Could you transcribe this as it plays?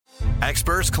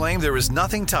Experts claim there is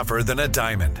nothing tougher than a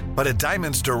diamond. But at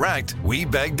Diamonds Direct, we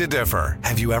beg to differ.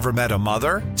 Have you ever met a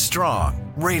mother? Strong,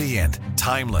 radiant,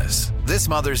 timeless. This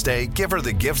Mother's Day, give her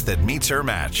the gift that meets her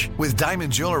match. With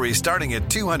diamond jewelry starting at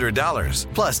 $200.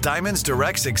 Plus Diamonds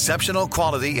Direct's exceptional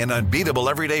quality and unbeatable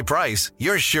everyday price,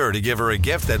 you're sure to give her a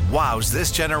gift that wows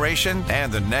this generation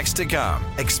and the next to come.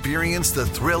 Experience the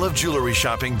thrill of jewelry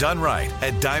shopping done right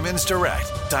at Diamonds Direct.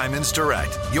 Diamonds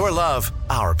Direct. Your love,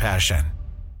 our passion.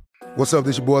 What's up,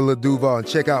 this your boy Lil Duval, and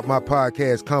check out my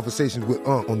podcast, Conversations with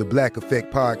Unc, on the Black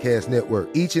Effect Podcast Network.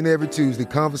 Each and every Tuesday,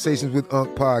 Conversations with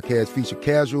Unc podcast feature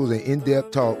casual and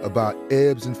in-depth talk about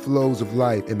ebbs and flows of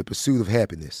life and the pursuit of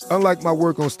happiness. Unlike my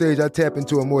work on stage, I tap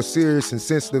into a more serious and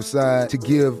sensitive side to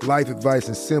give life advice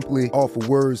and simply offer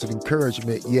words of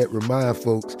encouragement, yet remind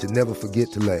folks to never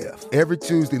forget to laugh. Every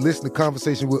Tuesday, listen to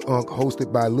Conversations with Unc,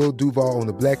 hosted by Lil Duval on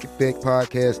the Black Effect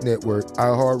Podcast Network,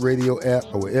 iHeartRadio app,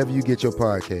 or wherever you get your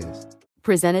podcasts.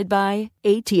 Presented by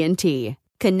AT&T.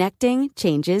 Connecting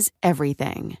changes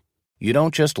everything. You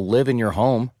don't just live in your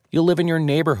home, you live in your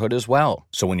neighborhood as well.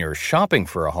 So when you're shopping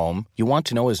for a home, you want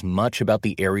to know as much about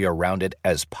the area around it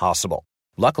as possible.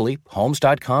 Luckily,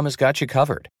 Homes.com has got you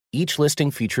covered. Each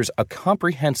listing features a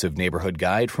comprehensive neighborhood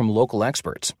guide from local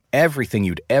experts. Everything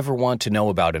you'd ever want to know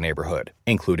about a neighborhood,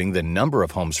 including the number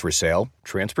of homes for sale,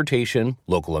 transportation,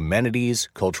 local amenities,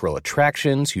 cultural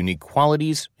attractions, unique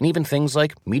qualities, and even things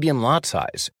like median lot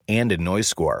size and a noise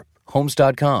score.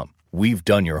 Homes.com. We've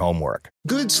done your homework.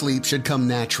 Good sleep should come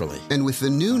naturally, and with the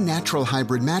new Natural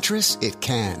Hybrid mattress, it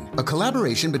can. A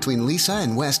collaboration between Lisa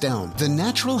and West Elm, the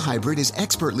Natural Hybrid is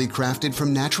expertly crafted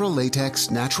from natural latex,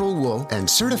 natural wool, and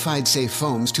certified safe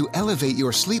foams to elevate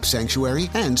your sleep sanctuary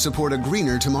and support a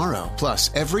greener tomorrow. Plus,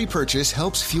 every purchase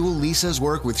helps fuel Lisa's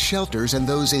work with shelters and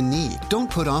those in need. Don't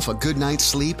put off a good night's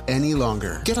sleep any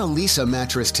longer. Get a Lisa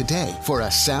mattress today for a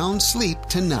sound sleep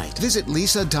tonight. Visit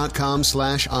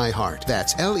lisa.com/iHeart.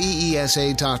 That's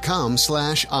LEESA.com/iHeart.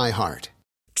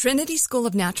 Trinity School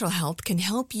of Natural Health can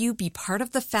help you be part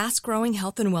of the fast-growing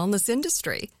health and wellness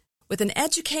industry. With an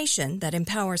education that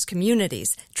empowers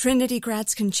communities, Trinity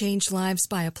grads can change lives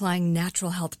by applying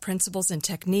natural health principles and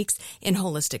techniques in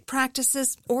holistic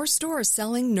practices or stores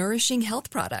selling nourishing health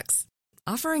products.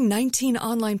 Offering 19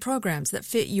 online programs that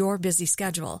fit your busy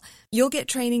schedule, you'll get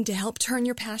training to help turn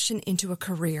your passion into a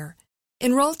career.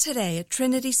 Enroll today at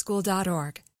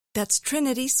trinityschool.org. That's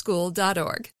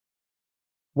trinityschool.org.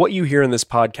 What you hear in this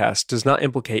podcast does not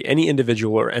implicate any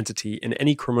individual or entity in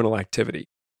any criminal activity.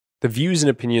 The views and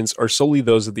opinions are solely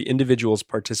those of the individuals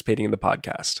participating in the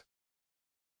podcast.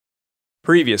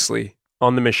 Previously,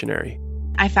 on The Missionary.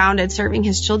 I founded Serving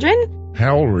His Children.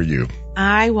 How old were you?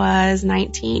 I was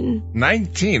 19.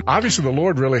 19. Obviously, the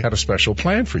Lord really had a special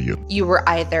plan for you. You were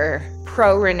either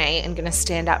pro Renee and going to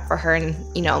stand up for her and,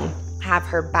 have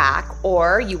her back,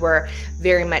 or you were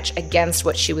very much against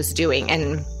what she was doing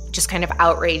and just kind of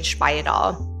outraged by it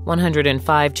all.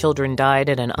 105 children died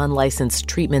at an unlicensed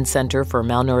treatment center for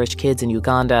malnourished kids in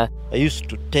Uganda. I used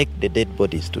to take the dead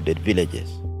bodies to dead villages.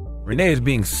 Renee is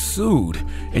being sued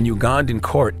in Ugandan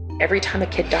court. Every time a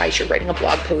kid dies, you're writing a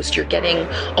blog post, you're getting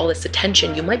all this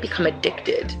attention, you might become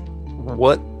addicted.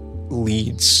 What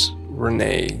leads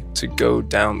Renee to go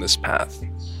down this path?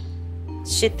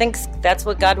 She thinks that's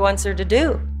what God wants her to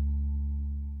do.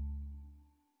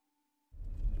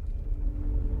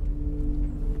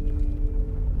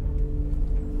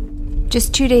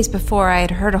 Just 2 days before, I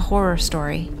had heard a horror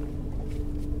story.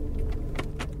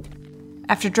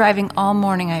 After driving all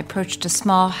morning, I approached a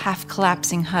small,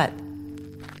 half-collapsing hut.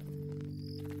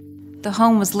 The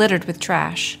home was littered with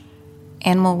trash,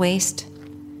 animal waste.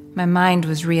 My mind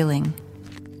was reeling.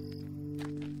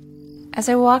 As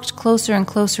I walked closer and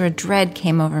closer, a dread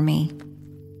came over me,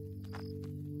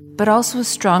 but also a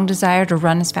strong desire to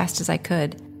run as fast as I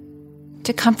could,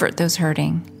 to comfort those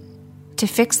hurting, to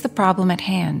fix the problem at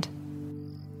hand.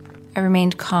 I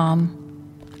remained calm.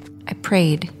 I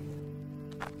prayed.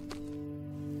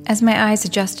 As my eyes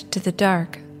adjusted to the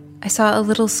dark, I saw a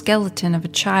little skeleton of a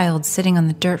child sitting on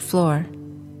the dirt floor.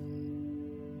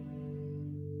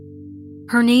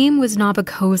 Her name was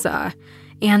Nabakoza,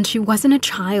 and she wasn't a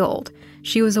child.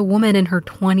 She was a woman in her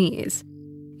 20s.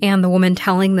 And the woman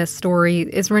telling this story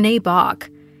is Renee Bach.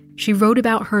 She wrote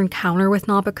about her encounter with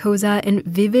Nabakoza in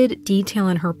vivid detail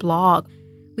in her blog.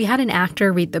 We had an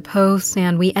actor read the posts,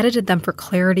 and we edited them for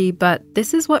clarity, but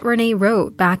this is what Renee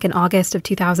wrote back in August of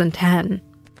 2010.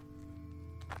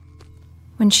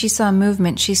 When she saw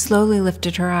movement, she slowly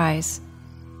lifted her eyes.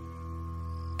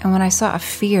 And when I saw a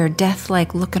fear,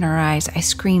 death-like look in her eyes, I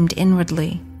screamed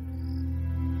inwardly.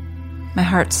 My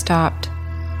heart stopped.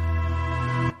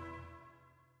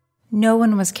 No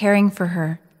one was caring for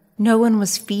her. No one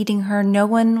was feeding her. No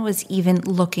one was even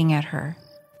looking at her.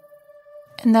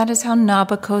 And that is how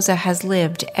Nabakoza has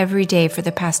lived every day for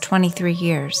the past 23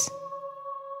 years.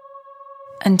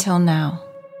 Until now.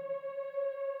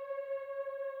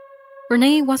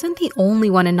 Renee wasn't the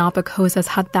only one in Nabakoza's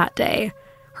hut that day.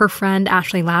 Her friend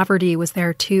Ashley Laverty was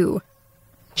there too.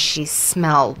 She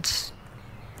smelled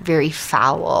very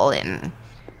foul and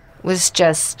was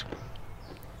just...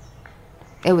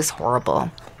 It was horrible.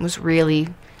 It was really,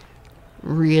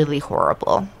 really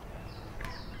horrible.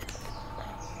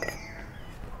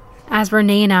 As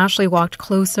Renee and Ashley walked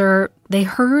closer, they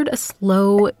heard a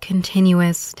slow,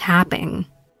 continuous tapping.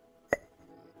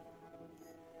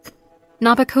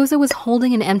 Nabakoza was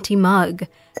holding an empty mug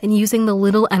and using the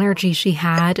little energy she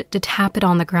had to tap it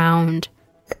on the ground.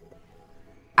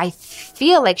 I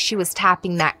feel like she was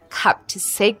tapping that cup to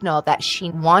signal that she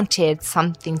wanted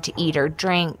something to eat or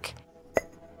drink.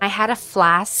 I had a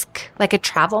flask, like a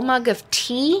travel mug of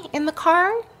tea in the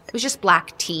car. It was just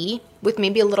black tea with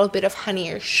maybe a little bit of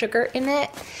honey or sugar in it.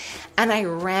 And I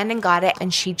ran and got it,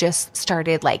 and she just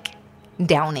started,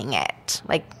 downing it,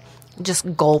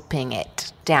 just gulping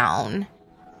it down.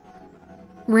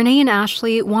 Renee and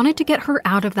Ashley wanted to get her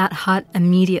out of that hut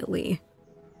immediately.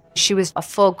 She was a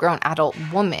full-grown adult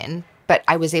woman, but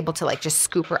I was able to, just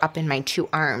scoop her up in my 2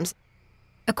 arms.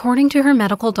 According to her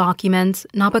medical documents,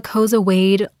 Nabakoza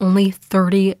weighed only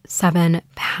 37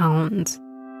 pounds.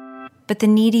 But the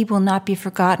needy will not be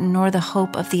forgotten, nor the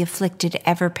hope of the afflicted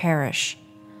ever perish.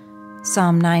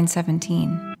 Psalm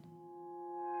 9:17.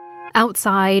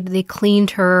 Outside, they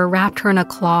cleaned her, wrapped her in a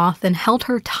cloth, and held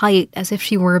her tight as if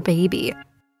she were a baby.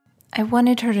 I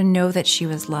wanted her to know that she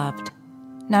was loved,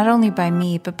 not only by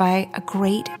me, but by a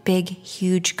great, big,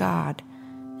 huge God,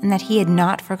 and that he had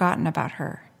not forgotten about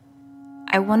her.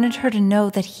 I wanted her to know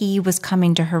that he was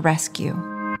coming to her rescue.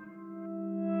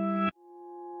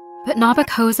 But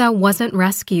Nabakoza wasn't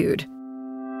rescued.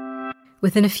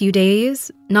 Within a few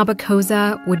days,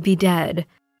 Nabakoza would be dead.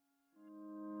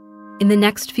 In the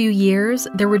next few years,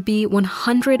 there would be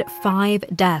 105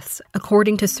 deaths,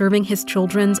 according to Serving His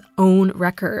Children's own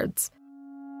records.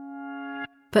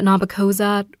 But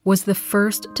Nabakoza was the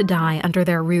first to die under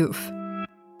their roof.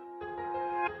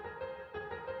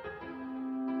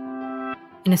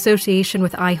 In association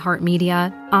with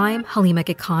iHeartMedia, I'm Halima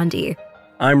Gikandi.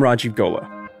 I'm Rajiv Gola.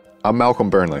 I'm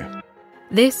Malcolm Burnley.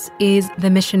 This is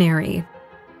The Missionary,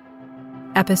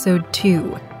 Episode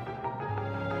 2,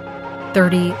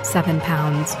 37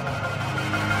 pounds.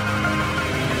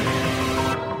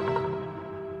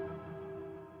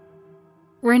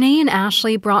 Renee and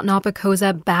Ashley brought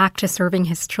Nabakoza back to Serving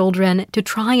His Children to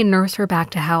try and nurse her back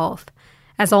to health.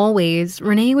 As always,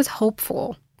 Renee was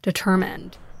hopeful,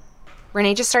 determined.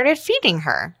 Renee just started feeding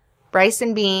her rice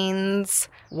and beans,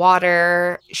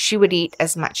 water. She would eat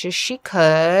as much as she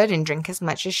could and drink as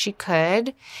much as she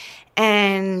could.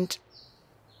 And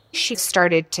she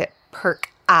started to perk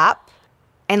up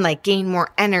and gain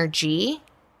more energy.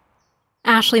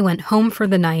 Ashley went home for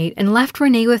the night and left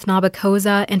Renee with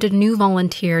Nabakoza and a new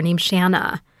volunteer named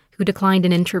Shanna, who declined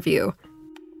an interview.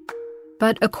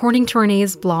 But according to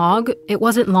Renee's blog, it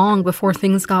wasn't long before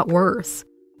things got worse.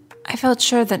 I felt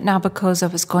sure that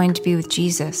Nabakoza was going to be with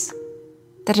Jesus,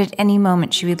 that at any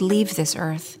moment she would leave this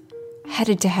earth,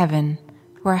 headed to heaven,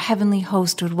 where a heavenly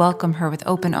host would welcome her with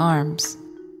open arms.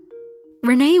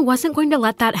 Renee wasn't going to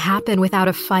let that happen without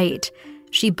a fight.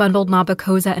 She bundled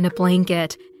Nabakoza in a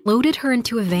blanket, loaded her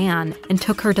into a van, and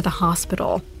took her to the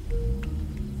hospital.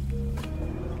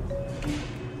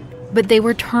 But they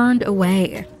were turned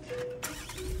away.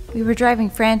 We were driving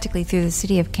frantically through the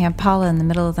city of Kampala in the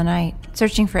middle of the night,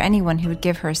 searching for anyone who would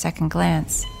give her a second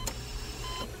glance.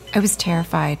 I was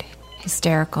terrified,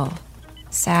 hysterical,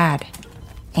 sad,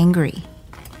 angry.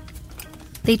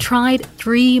 They tried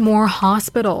 3 more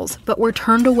hospitals, but were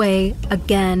turned away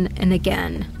again and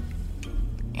again.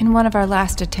 In one of our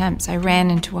last attempts, I ran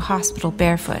into a hospital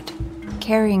barefoot,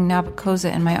 carrying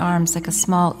Nabakoza in my arms like a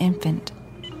small infant.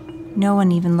 No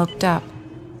one even looked up,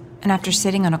 and after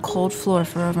sitting on a cold floor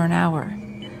for over an hour,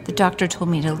 the doctor told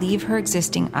me to leave her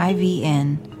existing IV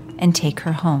in and take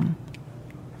her home.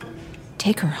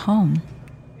 Take her home?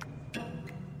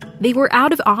 They were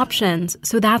out of options,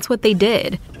 so that's what they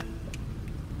did.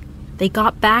 They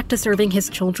got back to Serving His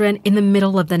Children in the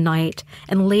middle of the night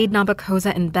and laid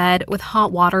Nabakoza in bed with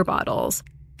hot water bottles.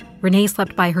 Renee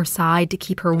slept by her side to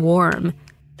keep her warm.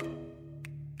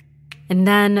 And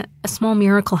then a small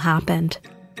miracle happened.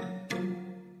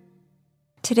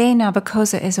 Today,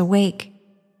 Nabakoza is awake.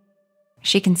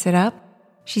 She can sit up,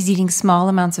 she's eating small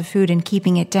amounts of food and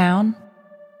keeping it down,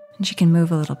 and she can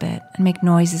move a little bit and make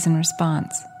noises in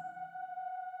response.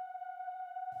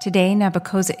 Today,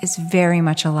 Nabakosa is very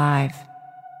much alive.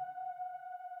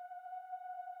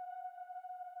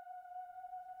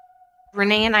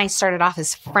 Renee and I started off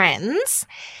as friends,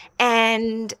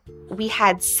 and we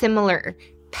had similar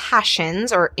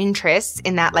passions or interests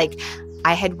in that, like,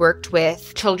 I had worked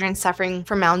with children suffering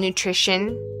from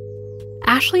malnutrition.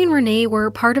 Ashley and Renee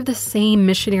were part of the same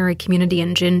missionary community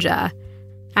in Jinja.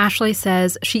 Ashley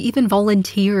says she even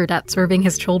volunteered at Serving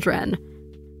His Children.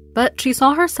 But she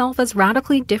saw herself as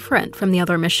radically different from the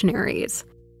other missionaries.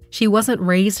 She wasn't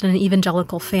raised in an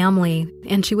evangelical family,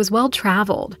 and she was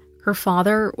well-traveled. Her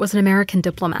father was an American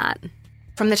diplomat.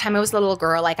 From the time I was a little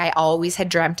girl, like, I always had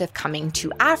dreamt of coming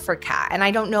to Africa. And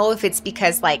I don't know if it's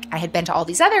because, like, I had been to all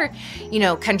these other,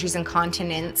 countries and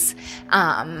continents.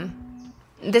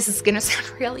 This is going to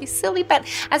sound really silly, but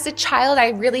as a child, I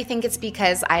really think it's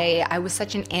because I was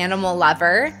such an animal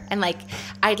lover and, like,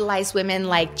 idolized women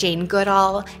like Jane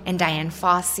Goodall and Diane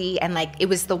Fossey. And, like, it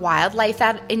was the wildlife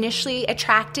that initially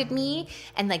attracted me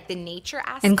and, like, the nature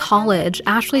aspect. In college,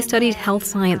 Ashley studied health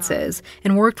sciences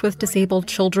and worked with disabled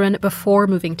children before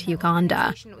moving to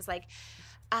Uganda.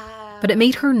 But it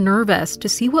made her nervous to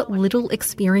see what little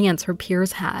experience her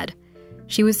peers had.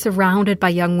 She was surrounded by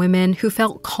young women who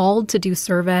felt called to do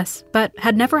service, but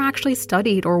had never actually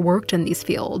studied or worked in these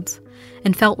fields,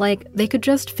 and felt like they could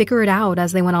just figure it out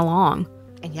as they went along.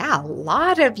 And yeah, a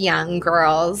lot of young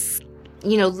girls,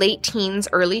 late teens,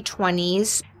 early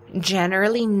 20s,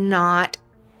 generally not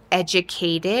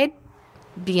educated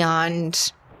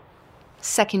beyond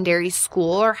secondary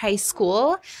school or high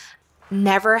school,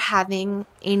 never having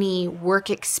any work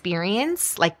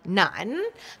experience, like none,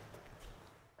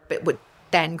 but would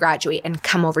then graduate and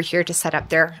come over here to set up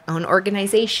their own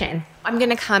organization. I'm going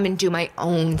to come and do my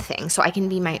own thing so I can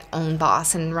be my own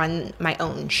boss and run my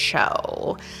own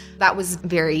show. That was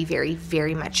very, very,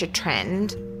 very much a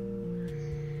trend.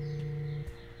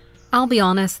 I'll be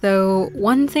honest, though,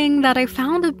 one thing that I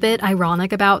found a bit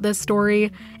ironic about this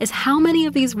story is how many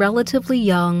of these relatively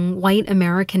young white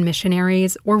American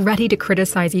missionaries were ready to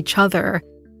criticize each other,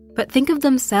 but think of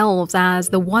themselves as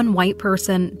the one white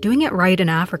person doing it right in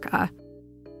Africa.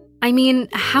 I mean,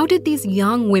 how did these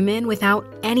young women without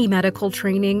any medical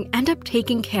training end up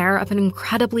taking care of an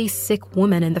incredibly sick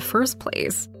woman in the first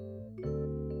place?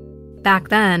 Back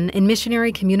then, in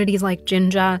missionary communities like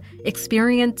Jinja,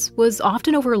 experience was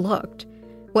often overlooked.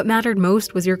 What mattered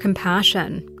most was your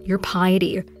compassion, your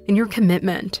piety, and your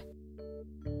commitment.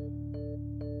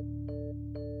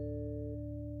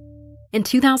 In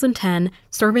 2010,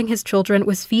 Serving His Children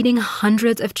was feeding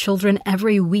hundreds of children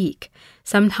every week,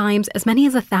 sometimes as many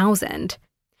as 1,000.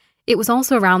 It was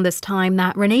also around this time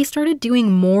that Renee started doing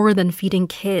more than feeding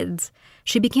kids.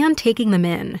 She began taking them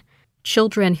in.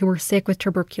 Children who were sick with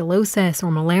tuberculosis or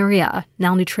malaria,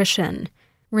 malnutrition.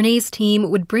 Renee's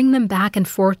team would bring them back and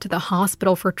forth to the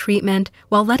hospital for treatment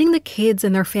while letting the kids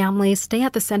and their families stay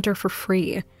at the center for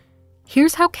free.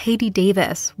 Here's how Katie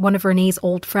Davis, one of Renee's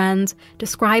old friends,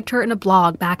 described her in a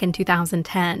blog back in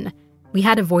 2010. We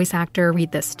had a voice actor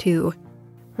read this too.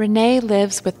 Renee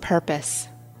lives with purpose.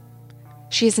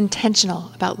 She is intentional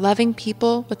about loving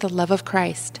people with the love of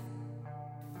Christ.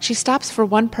 She stops for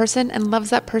one person and loves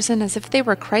that person as if they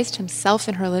were Christ himself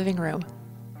in her living room.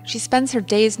 She spends her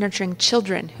days nurturing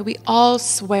children who we all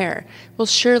swear will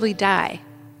surely die,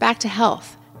 back to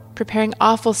health, preparing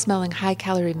awful-smelling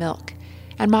high-calorie milk,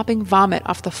 and mopping vomit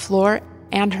off the floor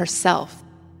and herself.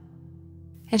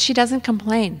 And she doesn't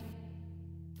complain,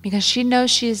 because she knows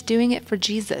she is doing it for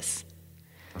Jesus.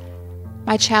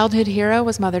 My childhood hero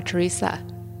was Mother Teresa.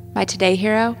 My today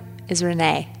hero is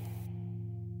Renee.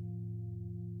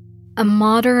 A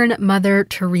modern Mother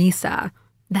Teresa.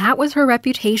 That was her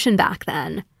reputation back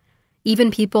then.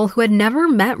 Even people who had never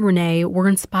met Renee were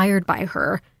inspired by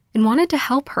her and wanted to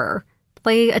help her,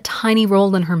 play a tiny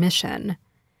role in her mission.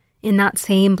 In that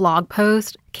same blog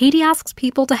post, Katie asks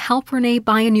people to help Renee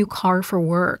buy a new car for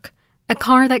work, a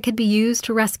car that could be used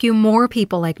to rescue more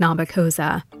people like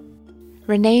Nabakosa.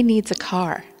 Renee needs a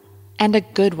car, and a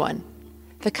good one.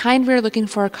 The kind we're looking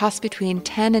for costs between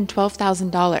 $10,000 and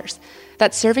 $12,000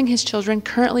 that Serving His Children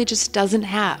currently just doesn't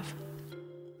have.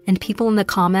 And people in the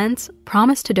comments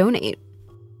promised to donate.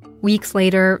 Weeks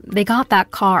later, they got that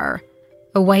car,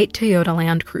 a white Toyota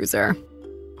Land Cruiser.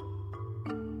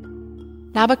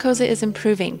 Nabakosa is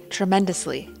improving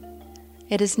tremendously.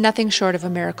 It is nothing short of a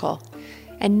miracle,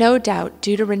 and no doubt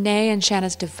due to Renee and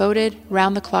Shanna's devoted,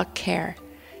 round-the-clock care,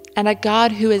 and a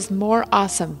God who is more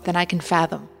awesome than I can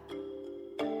fathom.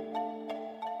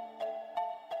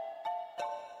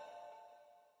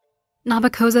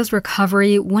 Nabakosa's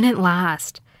recovery wouldn't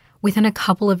last. Within a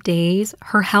couple of days,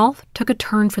 her health took a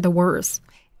turn for the worse.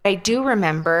 I do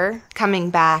remember coming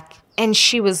back, and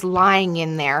she was lying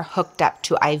in there hooked up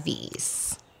to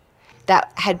IVs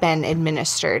that had been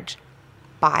administered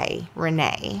by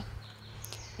Renee.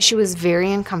 She was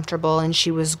very uncomfortable, and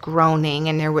she was groaning,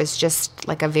 and there was just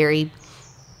like a very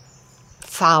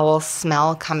foul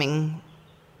smell coming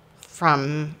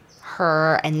from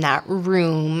her in that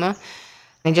room.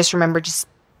 I just remember just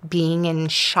being in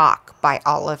shock by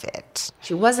all of it.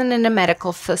 She wasn't in a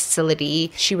medical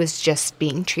facility. She was just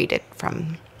being treated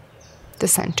from the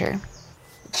center.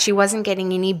 She wasn't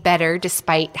getting any better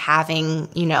despite having,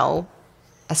 you know,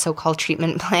 a so-called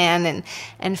treatment plan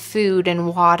and food and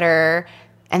water,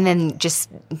 and then just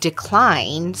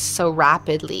declined so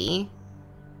rapidly.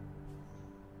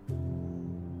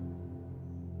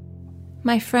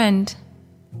 My friend,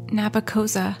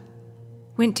 Nabakoza,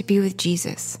 went to be with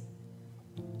Jesus.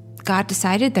 God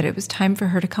decided that it was time for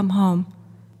her to come home,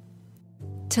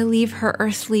 to leave her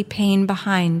earthly pain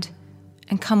behind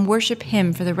and come worship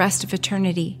Him for the rest of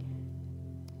eternity.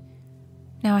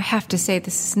 Now, I have to say,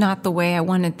 this is not the way I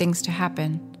wanted things to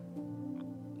happen.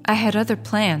 I had other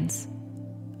plans.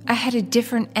 I had a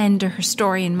different end to her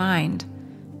story in mind.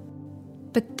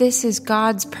 But this is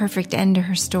God's perfect end to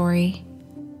her story,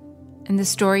 and the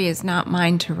story is not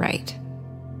mine to write.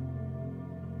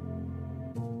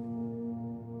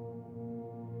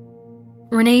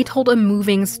 Renee told a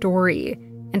moving story,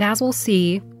 and as we'll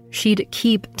see, she'd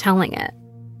keep telling it.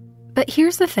 But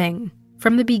here's the thing.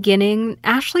 From the beginning,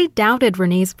 Ashley doubted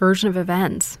Renee's version of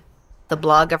events. The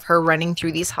blog of her running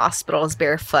through these hospitals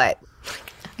barefoot,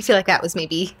 I feel like that was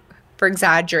maybe for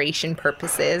exaggeration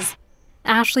purposes.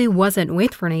 Ashley wasn't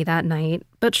with Renee that night,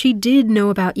 but she did know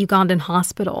about Ugandan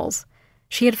hospitals.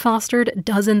 She had fostered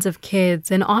dozens of kids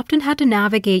and often had to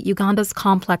navigate Uganda's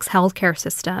complex healthcare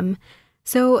system.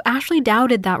 So Ashley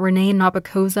doubted that Renee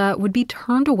Nabakoza would be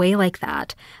turned away like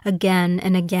that, again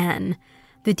and again.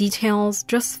 The details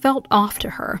just felt off to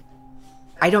her.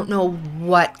 I don't know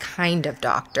what kind of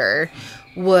doctor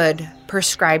would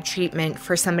prescribe treatment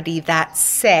for somebody that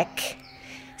sick,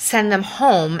 send them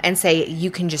home, and say, you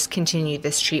can just continue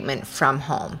this treatment from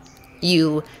home.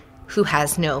 You who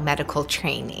has no medical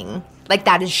training. Like,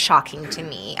 that is shocking to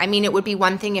me. I mean, it would be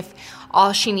one thing if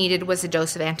all she needed was a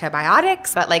dose of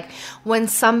antibiotics, but like when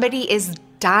somebody is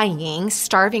dying,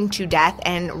 starving to death,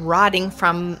 and rotting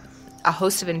from a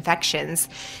host of infections,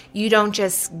 you don't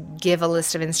just give a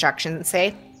list of instructions and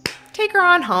say, take her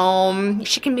on home.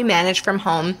 She can be managed from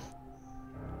home.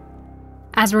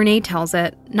 As Renee tells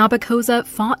it, Nabakoza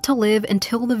fought to live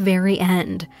until the very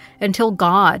end, until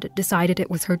God decided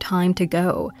it was her time to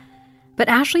go. But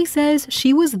Ashley says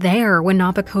she was there when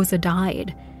Nabakoza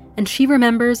died, and she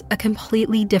remembers a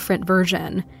completely different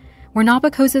version, where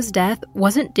Nabakoza's death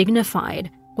wasn't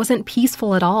dignified, wasn't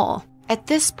peaceful at all. At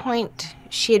this point,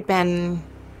 she had been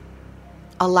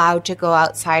allowed to go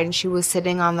outside, and she was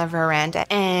sitting on the veranda,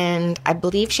 and I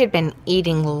believe she had been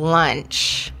eating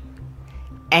lunch,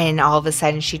 and all of a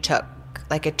sudden she took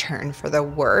like a turn for the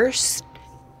worse.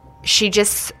 She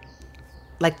just,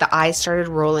 like, the eyes started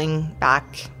rolling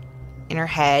back in her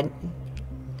head,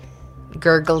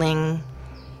 gurgling,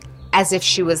 as if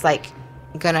she was like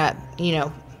gonna,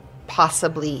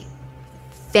 possibly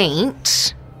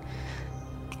faint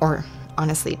or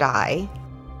honestly die.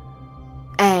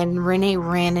 And Renee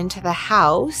ran into the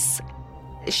house.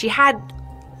 She had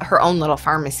her own little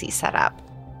pharmacy set up.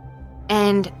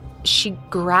 And she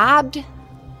grabbed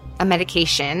a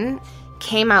medication,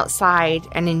 came outside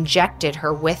and injected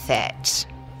her with it.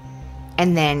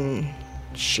 And then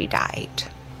she died.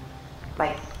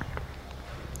 Like,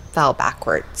 fell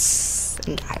backwards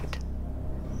and died.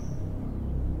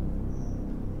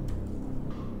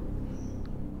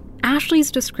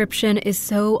 Ashley's description is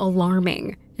so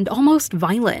alarming and almost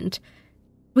violent.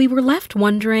 We were left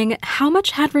wondering, how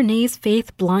much had Renee's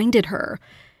faith blinded her?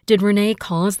 Did Renee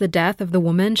cause the death of the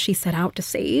woman she set out to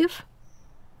save?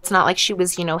 It's not like she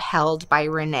was, held by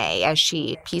Renee as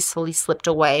she peacefully slipped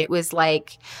away. It was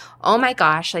like, oh my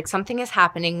gosh, like something is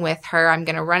happening with her. I'm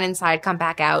going to run inside, come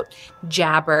back out,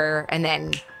 jab her, and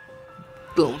then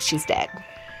boom, she's dead.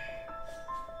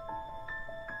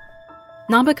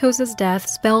 Nabakoza's death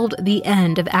spelled the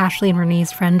end of Ashley and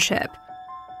Renee's friendship.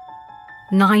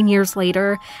 9 years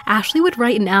later, Ashley would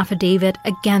write an affidavit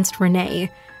against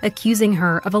Renee, accusing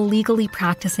her of illegally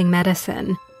practicing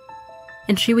medicine.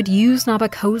 And she would use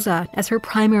Nabakoza as her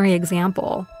primary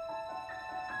example.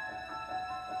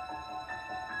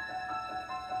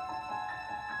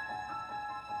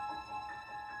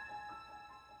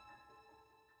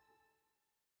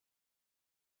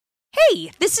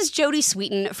 Hey, this is Jodie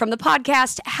Sweetin from the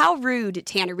podcast How Rude,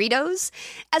 Tanneritos.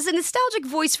 As a nostalgic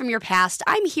voice from your past,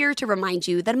 I'm here to remind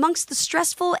you that amongst the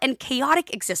stressful and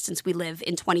chaotic existence we live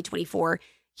in 2024,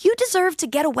 you deserve to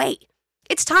get away.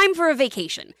 It's time for a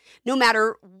vacation, no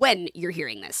matter when you're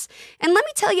hearing this. And let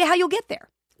me tell you how you'll get there.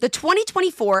 The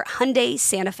 2024 Hyundai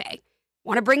Santa Fe.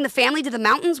 Want to bring the family to the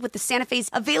mountains with the Santa Fe's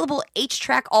available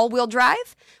H-Track all-wheel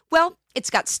drive? Well,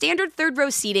 it's got standard third-row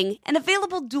seating and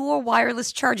available dual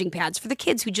wireless charging pads for the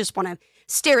kids who just want to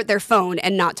stare at their phone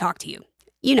and not talk to you.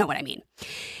 You know what I mean.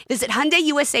 Visit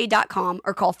HyundaiUSA.com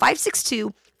or call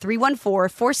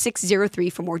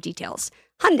 562-314-4603 for more details.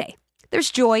 Hyundai, there's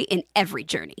joy in every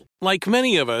journey. Like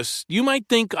many of us, you might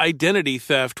think identity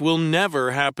theft will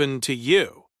never happen to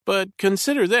you. But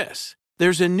consider this.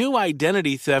 There's a new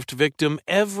identity theft victim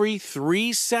every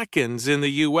 3 seconds in the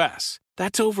U.S.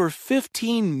 That's over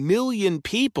 15 million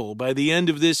people by the end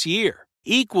of this year,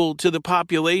 equal to the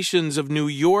populations of New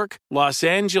York, Los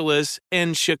Angeles,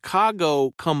 and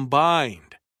Chicago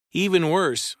combined. Even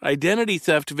worse, identity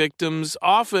theft victims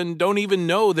often don't even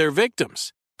know they're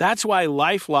victims. That's why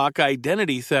LifeLock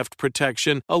Identity Theft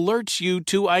Protection alerts you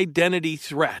to identity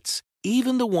threats,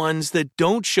 even the ones that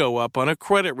don't show up on a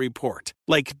credit report,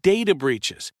 like data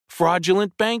breaches,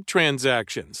 fraudulent bank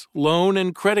transactions, loan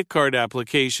and credit card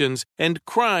applications, and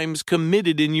crimes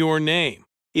committed in your name.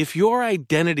 If your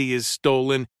identity is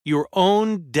stolen, your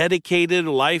own dedicated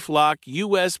LifeLock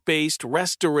U.S.-based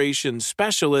restoration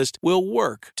specialist will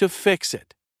work to fix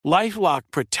it. LifeLock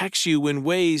protects you in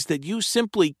ways that you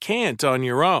simply can't on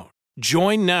your own.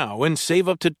 Join now and save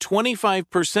up to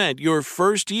 25% your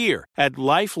first year at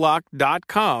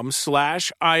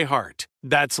LifeLock.com/iHeart.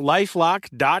 That's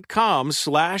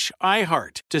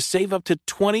LifeLock.com/iHeart to save up to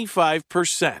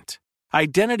 25%.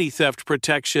 Identity theft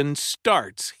protection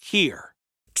starts here.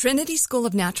 Trinity School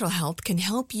of Natural Health can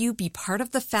help you be part of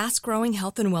the fast-growing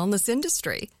health and wellness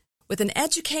industry. With an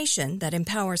education that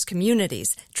empowers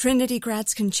communities, Trinity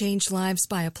grads can change lives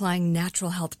by applying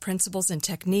natural health principles and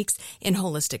techniques in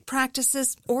holistic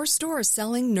practices or stores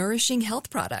selling nourishing health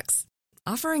products.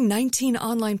 Offering 19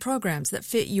 online programs that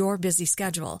fit your busy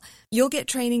schedule, you'll get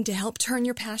training to help turn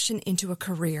your passion into a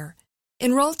career.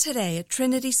 Enroll today at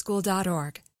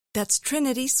trinityschool.org. That's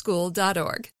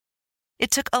trinityschool.org. It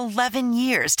took 11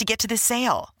 years to get to this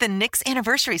sale. The Knix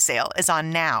Anniversary Sale is on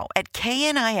now at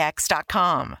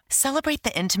knix.com. Celebrate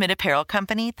the intimate apparel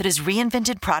company that has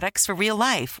reinvented products for real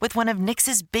life with one of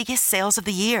Knix's biggest sales of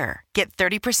the year. Get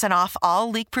 30% off all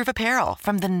leak-proof apparel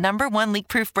from the #1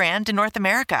 leak-proof brand in North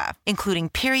America, including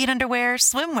period underwear,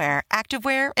 swimwear,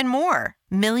 activewear, and more.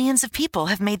 Millions of people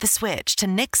have made the switch to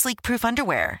Knix leak-proof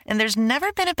underwear, and there's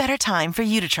never been a better time for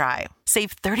you to try.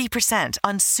 Save 30%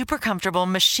 on super comfortable,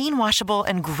 machine-washable,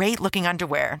 and great-looking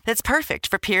underwear that's perfect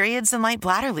for periods and light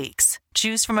bladder leaks.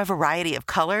 Choose from a variety of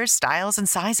colors, styles, and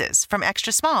sizes, from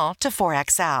extra small to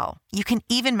 4XL. You can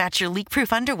even match your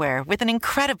leak-proof underwear with an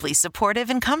incredibly supportive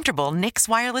and comfortable Knix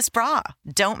wireless bra.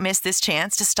 Don't miss this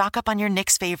chance to stock up on your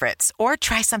Knix favorites or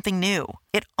try something new.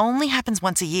 It only happens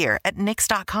once a year at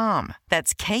Knix.com.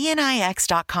 That's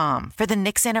KNIX.com for the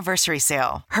Knix Anniversary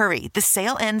Sale. Hurry, the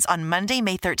sale ends on Monday,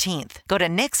 May 13th. Go to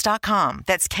Knix.com.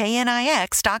 That's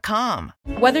KNIX.com.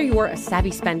 Whether you're a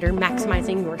savvy spender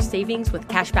maximizing your savings with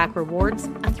cashback rewards,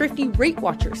 a thrifty rate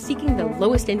watcher seeking the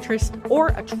lowest interest, or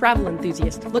a travel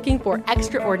enthusiast looking for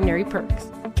extraordinary perks,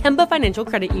 Kemba Financial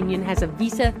Credit Union has a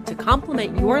visa to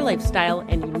complement your lifestyle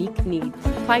and unique needs.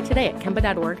 Apply today at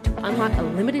Kemba.org to unlock a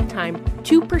limited-time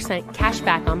 2% cash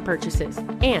back on purchases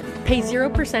and pay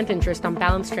 0% interest on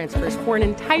balance transfers for an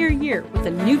entire year with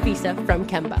a new visa from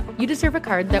Kemba. You deserve a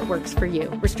card that works for you.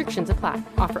 Restrictions apply.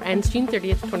 Offer ends June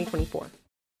 30th, 2024.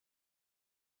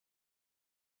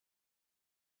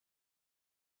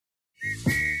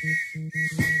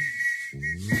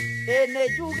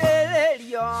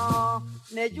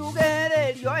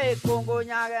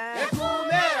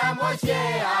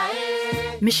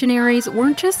 Missionaries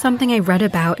weren't just something I read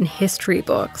about in history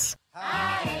books.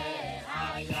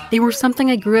 They were something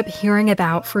I grew up hearing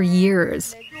about for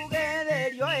years.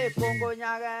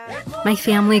 My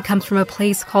family comes from a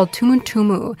place called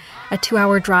Tumutumu, a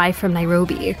 2-hour drive from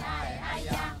Nairobi.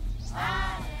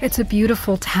 It's a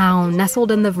beautiful town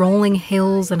nestled in the rolling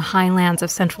hills and highlands of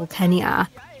central Kenya.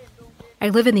 I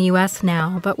live in the U.S.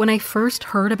 now, but when I first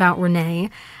heard about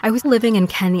Renee, I was living in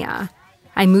Kenya.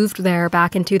 I moved there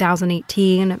back in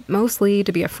 2018, mostly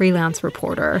to be a freelance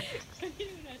reporter.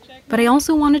 But I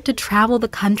also wanted to travel the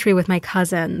country with my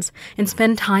cousins and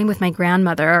spend time with my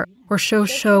grandmother, or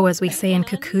shosho as we say in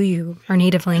Kikuyu, our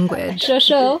native language.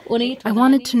 I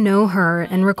wanted to know her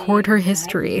and record her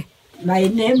history. My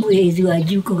name is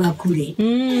Wajuko Gakure.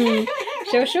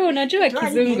 Shosho, unajua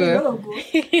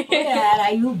Kizungu. Where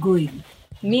are you going?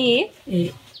 Me?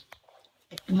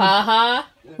 Haha.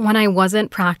 When I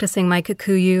wasn't practicing my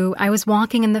Kikuyu, I was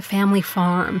walking in the family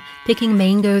farm, picking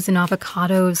mangoes and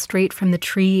avocados straight from the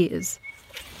trees.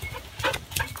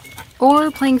 Or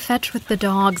playing fetch with the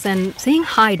dogs and saying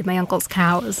hi to my uncle's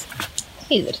cows.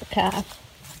 Hey, little calf.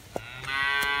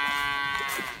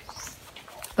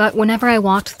 But whenever I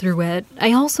walked through it,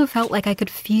 I also felt like I could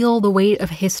feel the weight of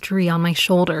history on my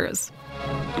shoulders.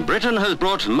 Britain has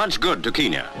brought much good to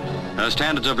Kenya. Her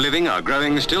standards of living are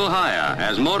growing still higher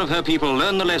as more of her people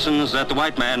learn the lessons that the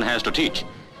white man has to teach.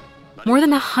 More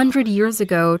than 100 years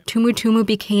ago, Tumu Tumu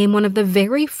became one of the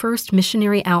very first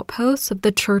missionary outposts of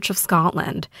the Church of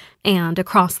Scotland. And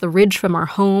across the ridge from our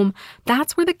home,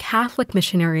 that's where the Catholic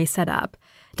missionaries set up.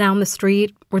 Down the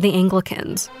street were the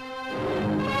Anglicans.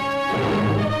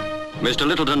 Mr.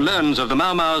 Littleton learns of the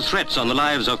Mau Mau's threats on the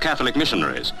lives of Catholic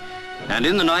missionaries. And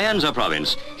in the Nyanza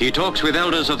province, he talks with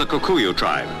elders of the Kikuyu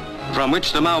tribe, from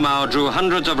which the Mau Mau drew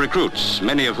hundreds of recruits,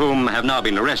 many of whom have now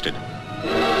been arrested.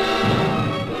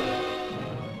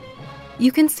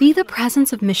 You can see the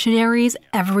presence of missionaries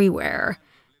everywhere.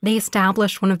 They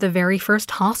established one of the very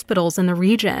first hospitals in the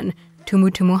region,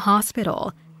 Tumu Tumu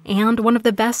Hospital, and one of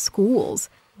the best schools,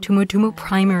 Tumu Tumu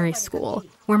Primary School,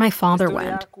 where my father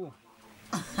went.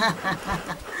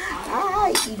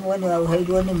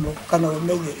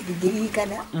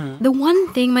 The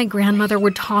one thing my grandmother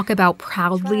would talk about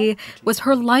proudly was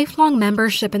her lifelong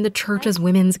membership in the church's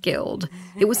Women's Guild.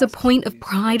 It was a point of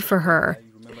pride for her.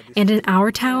 And in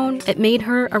our town, it made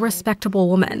her a respectable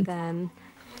woman. Then,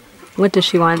 what does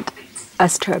she want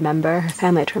us to remember, her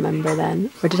family to remember then?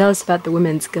 Or to tell us about the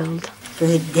Women's Guild?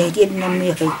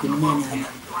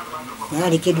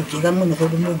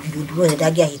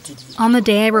 On the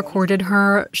day I recorded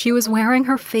her, she was wearing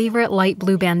her favorite light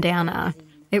blue bandana.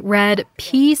 It read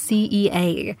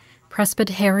PCEA,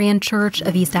 Presbyterian Church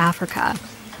of East Africa.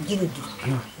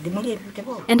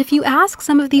 And if you ask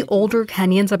some of the older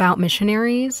Kenyans about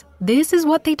missionaries, this is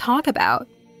what they talk about: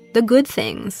 the good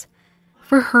things.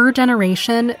 For her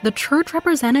generation, the church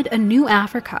represented a new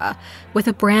Africa with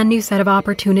a brand new set of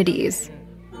opportunities.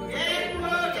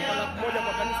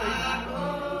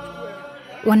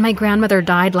 When my grandmother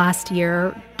died last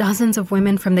year, dozens of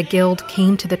women from the guild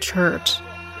came to the church.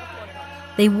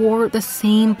 They wore the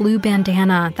same blue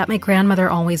bandana that my grandmother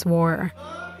always wore.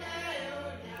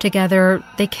 Together,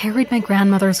 they carried my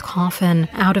grandmother's coffin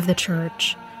out of the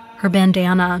church, her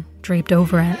bandana draped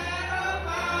over it.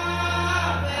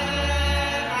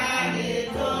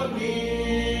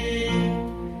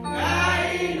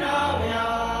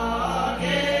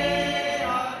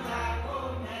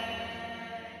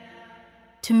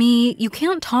 To me, you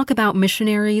can't talk about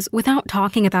missionaries without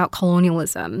talking about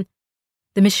colonialism.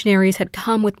 The missionaries had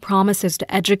come with promises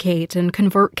to educate and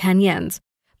convert Kenyans,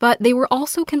 but they were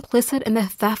also complicit in the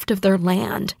theft of their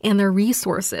land and their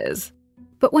resources.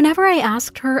 But whenever I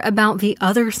asked her about the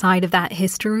other side of that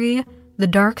history, the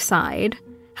dark side,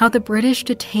 how the British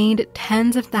detained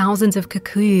tens of thousands of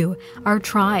Kikuyu, our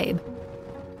tribe,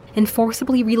 and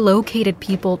forcibly relocated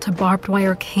people to barbed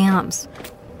wire camps,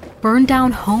 burned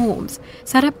down homes,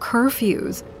 set up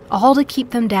curfews, all to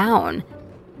keep them down,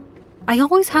 I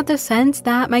always had the sense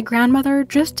that my grandmother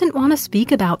just didn't want to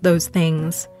speak about those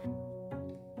things.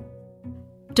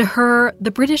 To her, the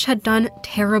British had done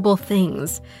terrible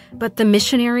things, but the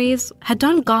missionaries had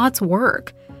done God's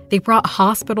work. They brought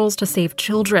hospitals to save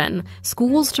children,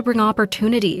 schools to bring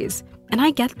opportunities, and I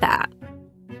get that.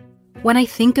 When I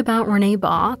think about Renee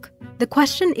Bach, the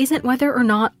question isn't whether or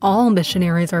not all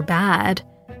missionaries are bad,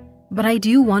 but I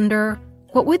do wonder,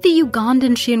 what would the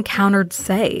Ugandan she encountered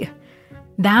say?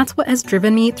 That's what has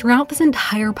driven me throughout this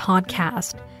entire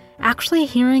podcast, actually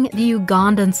hearing the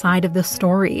Ugandan side of the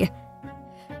story.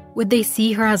 Would they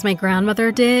see her as my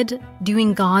grandmother did,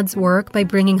 doing God's work by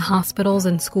bringing hospitals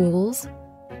and schools?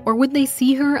 Or would they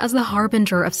see her as the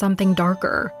harbinger of something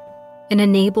darker, an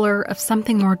enabler of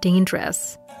something more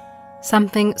dangerous,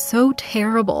 something so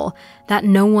terrible that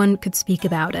no one could speak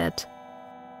about it?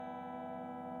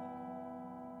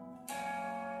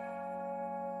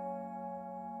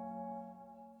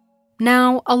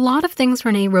 Now, a lot of things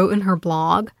Renee wrote in her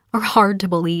blog are hard to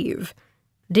believe.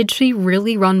 Did she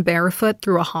really run barefoot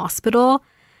through a hospital?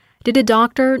 Did a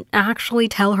doctor actually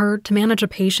tell her to manage a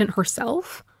patient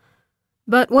herself?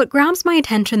 But what grabs my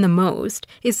attention the most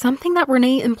is something that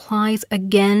Renee implies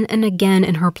again and again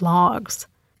in her blogs.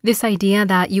 This idea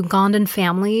that Ugandan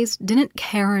families didn't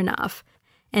care enough,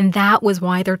 and that was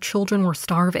why their children were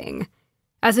starving,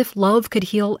 as if love could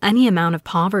heal any amount of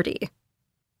poverty.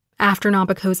 After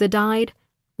Nabakooza died,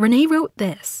 Renee wrote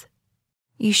this.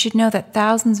 You should know that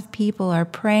thousands of people are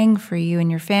praying for you and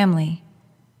your family.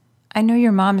 I know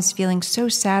your mom is feeling so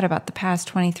sad about the past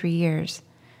 23 years.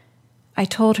 I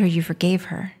told her you forgave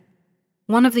her.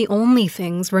 One of the only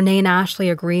things Renee and Ashley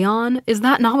agree on is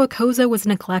that Nabokova was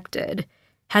neglected,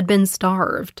 had been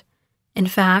starved. In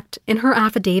fact, in her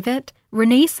affidavit,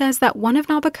 Renee says that one of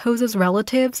Nabokova's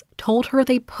relatives told her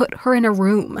they put her in a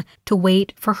room to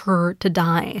wait for her to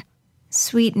die.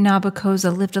 Sweet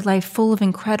Nabokova lived a life full of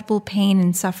incredible pain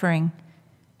and suffering.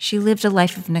 She lived a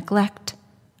life of neglect,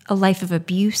 a life of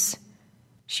abuse.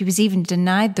 She was even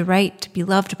denied the right to be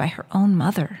loved by her own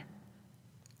mother.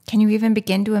 Can you even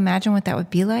begin to imagine what that would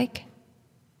be like?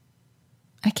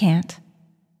 I can't.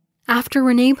 After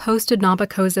Renee posted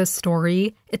Nabokova's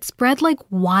story, it spread like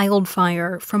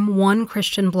wildfire from one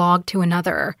Christian blog to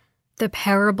another. The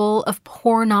parable of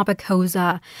poor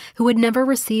Nabokova, who had never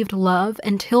received love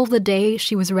until the day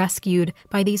she was rescued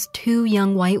by these two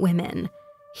young white women.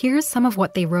 Here's some of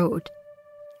what they wrote.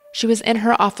 She was in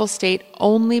her awful state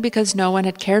only because no one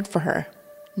had cared for her.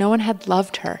 No one had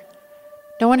loved her.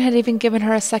 No one had even given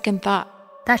her a second thought.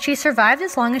 That she survived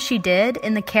as long as she did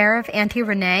in the care of Auntie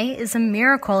Renee is a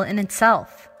miracle in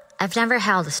itself. I've never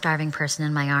held a starving person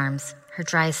in my arms, her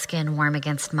dry skin warm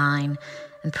against mine,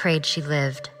 and prayed she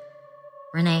lived.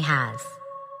 Renee has.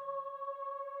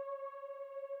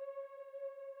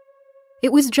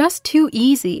 It was just too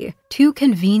easy, too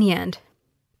convenient,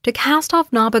 to cast off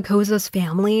Nabokova's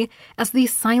family as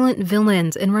these silent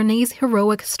villains in Renee's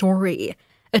heroic story,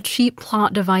 a cheap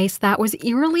plot device that was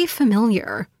eerily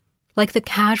familiar, like the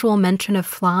casual mention of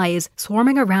flies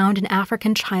swarming around an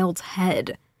African child's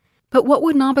head. But what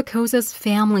would Nabokova's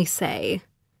family say?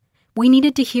 We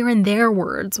needed to hear in their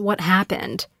words what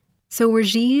happened, so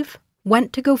Rajiv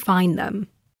went to go find them.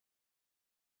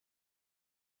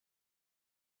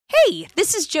 Hey,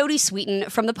 this is Jodie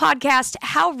Sweetin from the podcast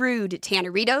How Rude,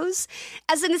 Tanneritos.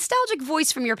 As a nostalgic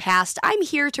voice from your past, I'm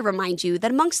here to remind you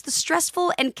that amongst the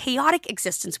stressful and chaotic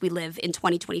existence we live in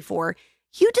 2024,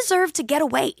 you deserve to get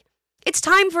away. It's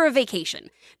time for a vacation,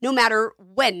 no matter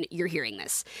when you're hearing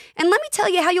this. And let me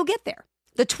tell you how you'll get there.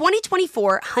 The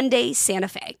 2024 Hyundai Santa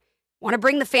Fe. Want to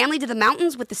bring the family to the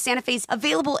mountains with the Santa Fe's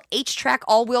available H-Track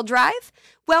all-wheel drive?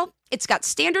 Well, it's got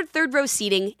standard third-row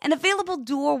seating and available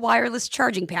dual wireless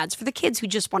charging pads for the kids who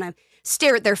just want to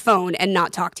stare at their phone and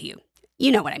not talk to you.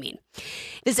 You know what I mean.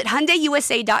 Visit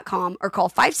HyundaiUSA.com or call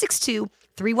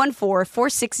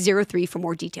 562-314-4603 for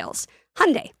more details.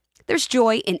 Hyundai, there's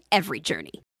joy in every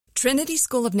journey. Trinity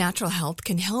School of Natural Health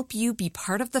can help you be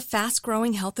part of the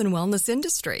fast-growing health and wellness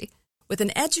industry. With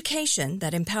an education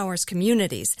that empowers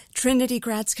communities, Trinity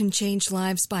grads can change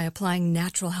lives by applying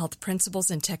natural health principles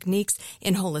and techniques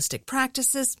in holistic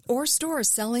practices or stores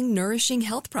selling nourishing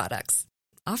health products.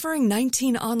 Offering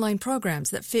 19 online programs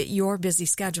that fit your busy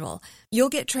schedule, you'll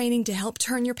get training to help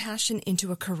turn your passion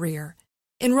into a career.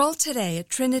 Enroll today at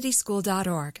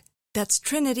trinityschool.org. That's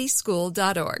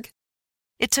trinityschool.org.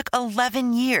 It took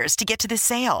 11 years to get to this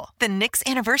sale. The Knix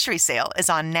Anniversary Sale is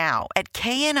on now at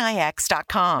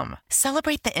knix.com.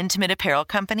 Celebrate the intimate apparel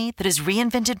company that has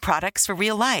reinvented products for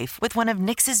real life with one of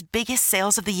Knix's biggest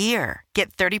sales of the year.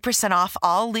 Get 30% off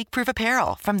all leak-proof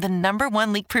apparel from the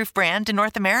 #1 leak-proof brand in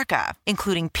North America,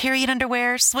 including period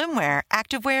underwear, swimwear,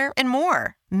 activewear, and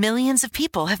more. Millions of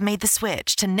people have made the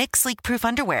switch to Knix leak-proof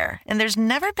underwear, and there's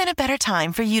never been a better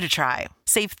time for you to try.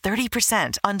 Save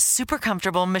 30% on super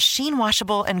comfortable,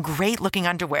 machine-washable, and great-looking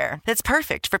underwear that's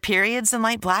perfect for periods and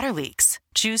light bladder leaks.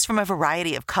 Choose from a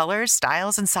variety of colors,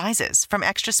 styles, and sizes, from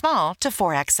extra small to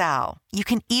 4XL. You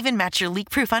can even match your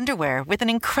leak-proof underwear with an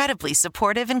incredibly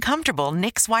supportive and comfortable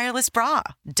Knix wireless bra.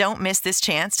 Don't miss this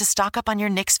chance to stock up on your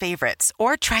Knix favorites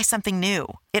or try something new.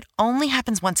 It only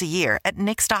happens once a year at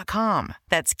Knix.com.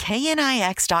 That's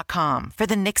KNIX.com for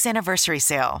the Knix Anniversary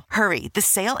Sale. Hurry, the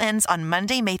sale ends on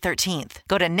Monday, May 13th.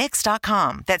 Go to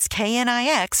Knix.com. That's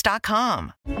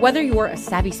KNIX.com. Whether you're a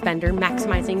savvy spender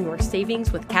maximizing your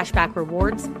savings with cashback rewards,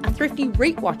 a thrifty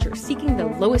rate watcher seeking the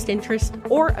lowest interest,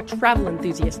 or a travel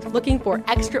enthusiast looking for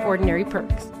extraordinary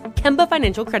perks, Kemba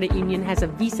Financial Credit Union has a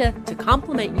visa to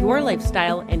complement your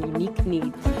lifestyle and unique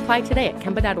needs. Apply today at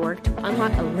Kemba.org to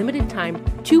unlock a limited-time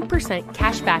 2%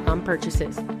 cash back on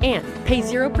purchases and pay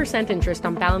 0% interest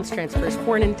on balance transfers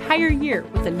for an entire year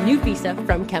with a new visa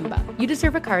from Kemba. You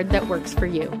deserve a card that works for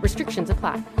you. Restrictions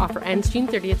apply. Offer ends June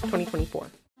 30th, 2024.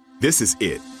 This is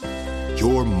it.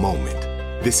 Your moment.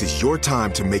 This is your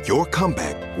time to make your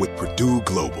comeback with Purdue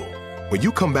Global. When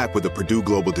you come back with a Purdue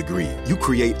Global degree, you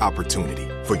create opportunity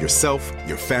for yourself,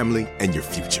 your family, and your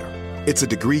future. It's a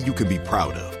degree you can be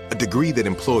proud of, a degree that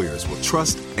employers will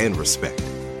trust and respect.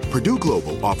 Purdue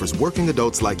Global offers working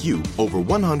adults like you over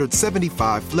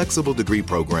 175 flexible degree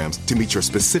programs to meet your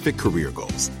specific career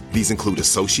goals. These include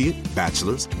associate,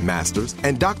 bachelor's, master's,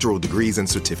 and doctoral degrees and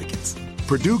certificates.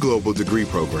 Purdue Global degree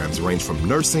programs range from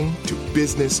nursing to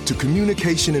business to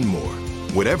communication and more.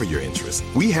 Whatever your interest,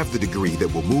 we have the degree that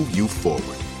will move you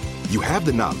forward. You have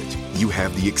the knowledge, you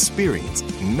have the experience.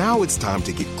 Now it's time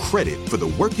to get credit for the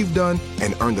work you've done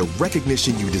and earn the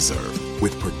recognition you deserve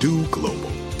with Purdue Global,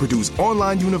 Purdue's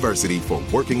online university for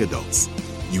working adults.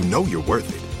 You know you're worth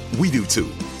it. We do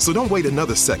too. So don't wait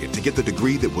another second to get the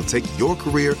degree that will take your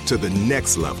career to the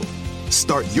next level.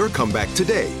 Start your comeback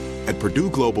today at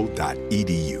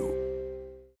purdueglobal.edu.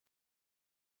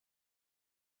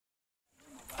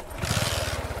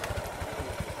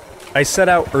 I set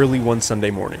out early one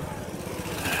Sunday morning.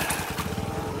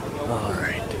 All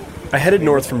right. I headed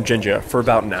north from Jinja for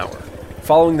about an hour,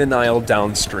 following the Nile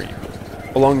downstream,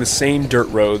 along the same dirt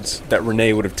roads that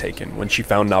Renee would have taken when she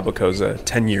found Nabakosa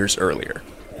 10 years earlier.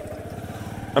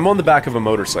 I'm on the back of a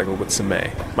motorcycle with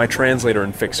Sime, my translator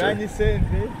and fixer.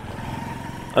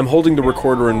 I'm holding the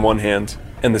recorder in one hand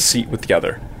and the seat with the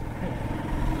other.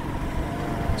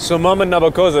 So Mama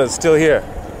Nabakosa is still here?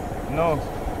 No.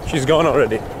 She's gone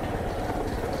already?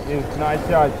 It's not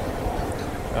charged.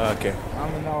 Okay.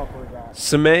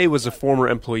 Sime was a former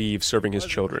employee of Serving His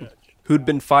Children, who'd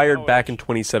been fired back in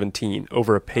 2017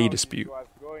 over a pay dispute.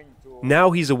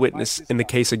 Now he's a witness in the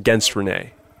case against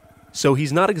Renee. So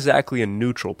he's not exactly a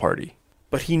neutral party,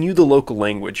 but he knew the local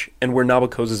language and where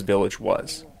Nabakosa's village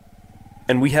was.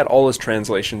 And we had all his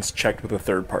translations checked with a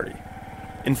third party.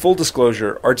 In full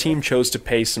disclosure, our team chose to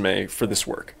pay Sime for this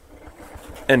work.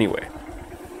 Anyway,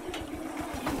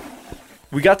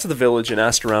 we got to the village and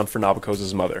asked around for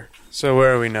Nabakosa's mother. So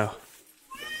where are we now?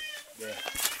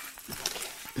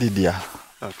 Lydia.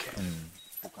 Okay.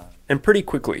 And pretty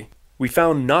quickly, we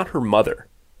found not her mother,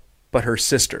 but her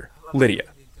sister,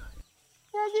 Lydia.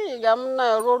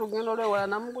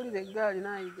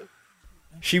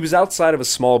 She was outside of a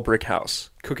small brick house,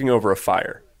 cooking over a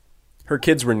fire. Her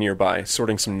kids were nearby,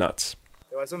 sorting some nuts.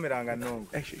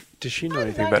 Actually, does she know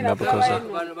anything about Nabakosa?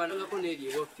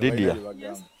 Lydia,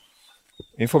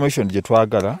 information gye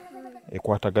twagala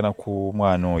ekwatagana ku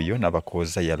mwana oyo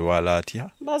Nabakosa yalwala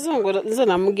atya? Bazungu nze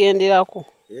namugenderako.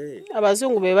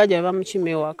 Abazungu be bajja bamukima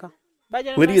ewaka.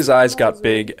 Lydia's eyes got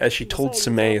big as she told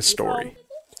Sime a story.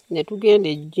 Ne tugenda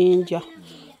e Jinja.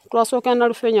 Twasooka na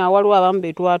Lufenya waliwo abamu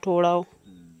be twatoolawo.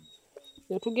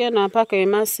 Ne tugenda mpaka e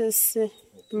Masese.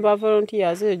 Mba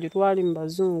volunteers ejo twali mu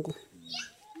bazungu.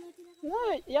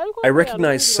 I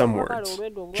recognized some words.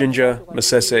 Jinja,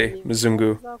 Masese,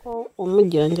 Mzungu.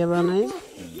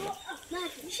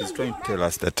 She's trying to tell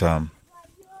us that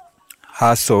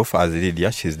herself as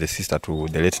Lydia, she's the sister to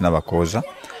the late Nabakosa.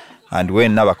 And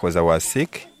when Nabakosa was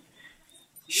sick,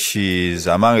 she's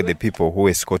among the people who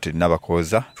escorted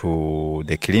Nabakosa to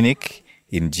the clinic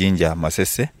in Jinja,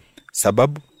 Masese,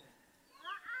 suburb.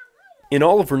 In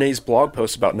all of Renee's blog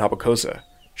posts about Nabakosa,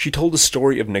 she told a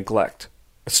story of neglect,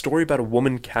 a story about a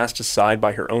woman cast aside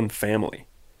by her own family.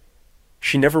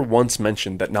 She never once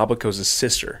mentioned that Nabakosa's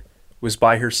sister was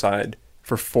by her side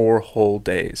for 4 whole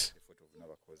days.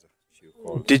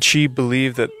 Did she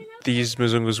believe that these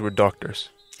Mzungus were doctors?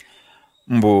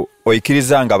 Mbu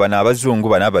oikiriza nga bano abazungu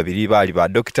bano ababiri baali ba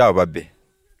dokita ababbe?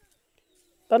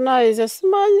 Banaize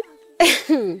simanyi.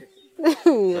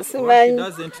 She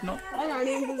doesn't know.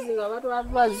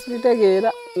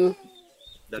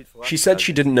 She said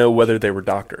she didn't know whether they were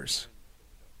doctors,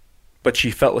 but she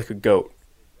felt like a goat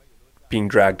being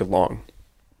dragged along.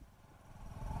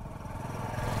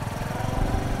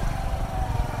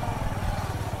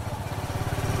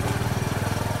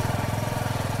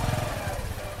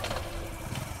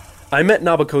 I met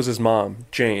Nabakosa's mom,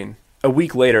 Jane, a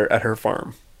week later at her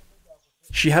farm.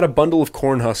 She had a bundle of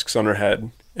corn husks on her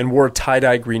head and wore a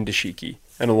tie-dye green dashiki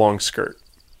and a long skirt.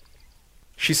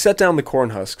 She set down the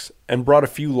corn husks and brought a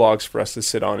few logs for us to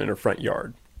sit on in her front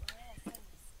yard.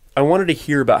 I wanted to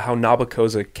hear about how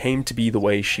Nabakosa came to be the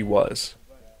way she was.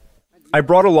 I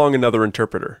brought along another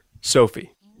interpreter,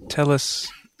 Sophie. Tell us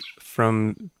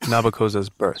from Nabakosa's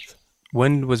birth.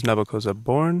 When was Nabakosa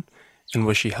born, and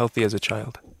was she healthy as a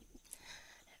child?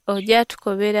 Ojja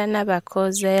tukobera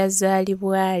Nabakosa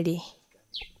yazaalibwa ali.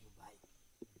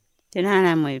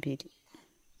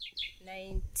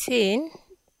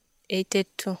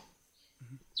 1982.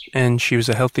 And she was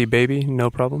a healthy baby, no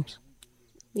problems?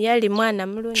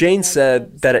 Jane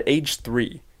said that at age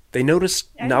 3, they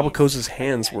noticed Nabakosa's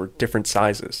hands were different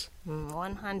sizes.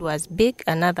 One hand was big,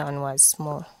 another one was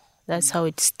small. That's how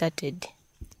it started.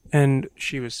 And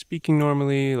she was speaking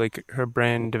normally, like her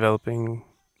brain developing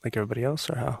like everybody else,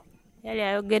 or how? Yali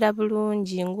ayogera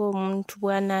bulungi ng'omuntu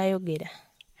bw'anaayogera.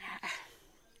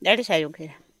 Yali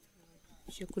sayogera.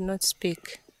 She could not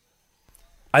speak.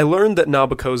 I learned that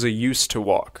Nabakoza used to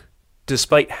walk,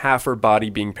 despite half her body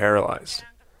being paralyzed.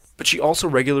 But she also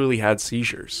regularly had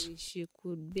seizures. She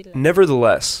could be like...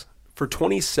 Nevertheless, for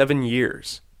 27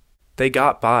 years, they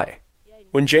got by.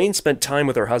 When Jane spent time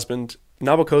with her husband,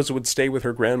 Nabakoza would stay with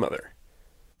her grandmother.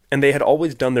 And they had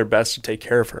always done their best to take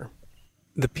care of her.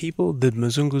 The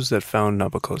Mzungus that found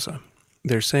Nabakoza,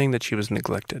 they're saying that she was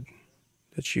neglected,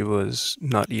 that she was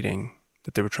not eating,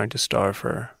 that they were trying to starve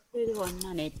her.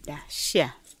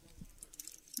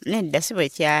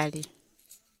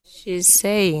 She's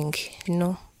saying,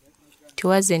 no, it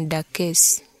wasn't the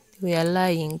case. We are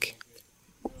lying.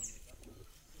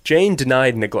 Jane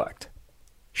denied neglect.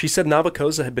 She said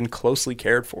Nabakoza had been closely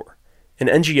cared for. An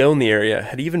NGO in the area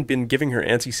had even been giving her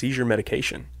anti-seizure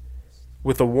medication,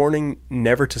 with a warning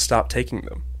never to stop taking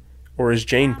them, or as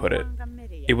Jane put it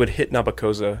would hit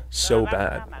Nabakoza so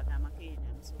bad.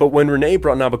 But when Renee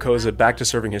brought Nabakoza back to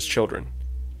serving his children,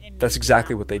 that's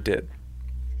exactly what they did.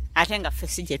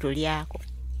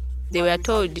 They were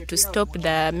told to stop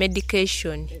the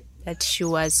medication that she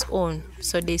was on,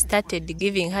 so they started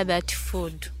giving her that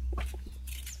food.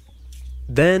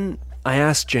 Then I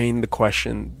asked Jane the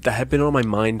question that had been on my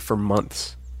mind for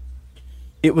months.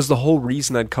 It was the whole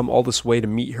reason I'd come all this way to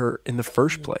meet her in the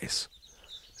first place.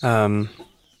 How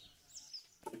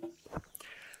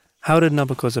did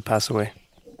Nabakoza pass away?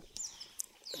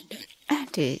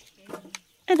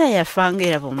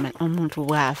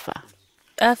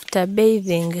 After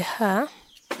bathing her,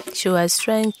 she was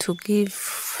trying to give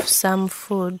some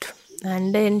food,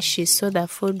 and then she saw the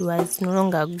food was no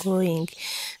longer going.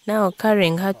 Now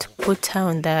carrying her to put her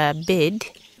on the bed,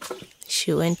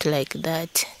 she went like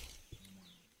that.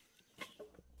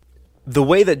 The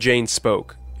way that Jane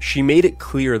spoke, she made it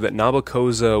clear that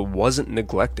Nabakoza wasn't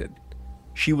neglected.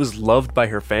 She was loved by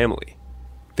her family.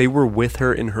 They were with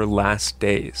her in her last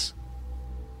days.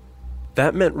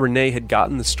 That meant Renee had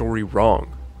gotten the story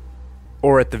wrong,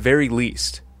 or at the very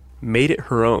least, made it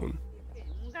her own.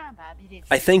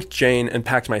 I thanked Jane and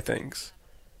packed my things,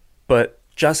 but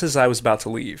just as I was about to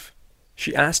leave,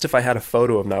 she asked if I had a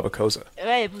photo of Nabakoza.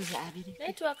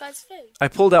 I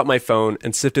pulled out my phone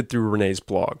and sifted through Renee's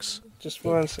blogs. Just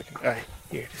 1 second. All right,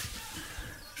 here it is.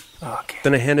 Okay.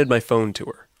 Then I handed my phone to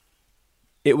her.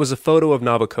 It was a photo of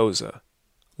Nabakoza,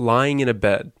 lying in a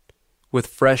bed, with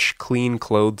fresh, clean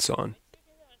clothes on.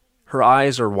 Her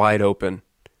eyes are wide open,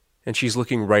 and she's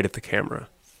looking right at the camera.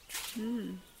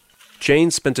 Jane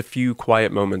spent a few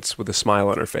quiet moments with a smile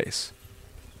on her face.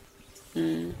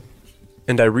 And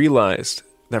I realized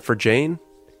that for Jane,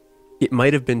 it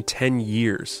might have been 10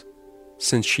 years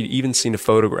since she'd even seen a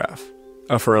photograph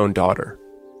of her own daughter.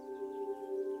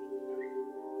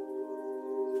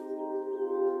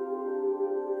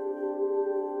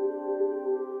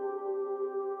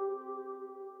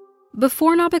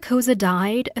 Before Nabakoza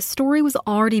died, a story was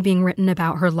already being written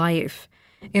about her life.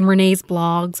 In Renee's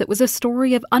blogs, it was a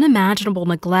story of unimaginable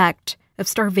neglect, of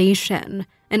starvation,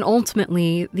 and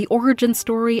ultimately, the origin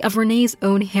story of Renee's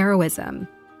own heroism.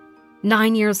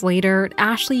 9 years later,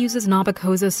 Ashley uses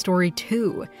Nabakoza's story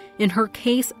too, in her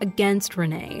case against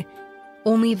Renee.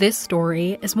 Only this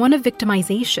story is one of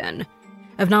victimization,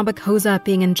 of Nabakoza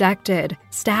being injected,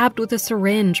 stabbed with a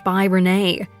syringe by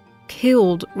Renee,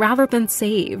 killed rather than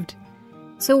saved.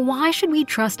 So why should we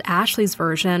trust Ashley's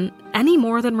version any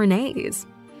more than Renee's?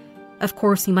 Of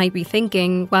course, you might be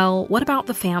thinking, well, what about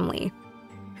the family?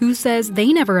 Who says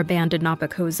they never abandoned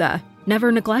Nabakoza,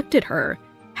 never neglected her,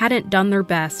 hadn't done their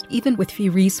best, even with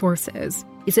few resources?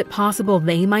 Is it possible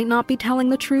they might not be telling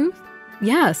the truth?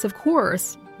 Yes, of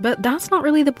course, but that's not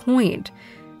really the point.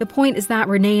 The point is that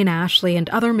Renee and Ashley and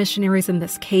other missionaries in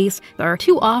this case are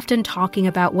too often talking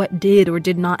about what did or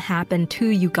did not happen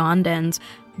to Ugandans,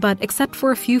 but except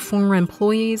for a few former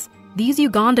employees, these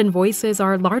Ugandan voices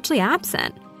are largely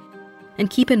absent. And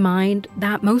keep in mind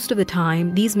that most of the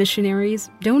time, these missionaries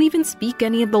don't even speak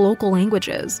any of the local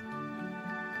languages.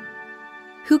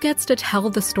 Who gets to tell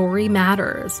the story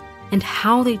matters, and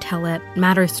how they tell it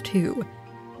matters too.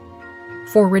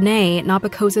 For Renee,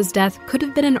 Nabakoza's death could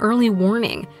have been an early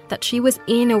warning that she was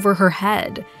in over her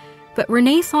head, but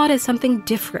Renee saw it as something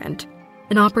different,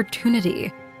 an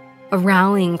opportunity, a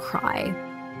rallying cry.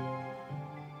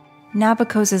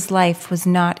 Nabakoza's life was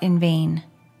not in vain.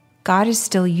 God is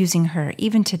still using her,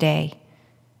 even today.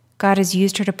 God has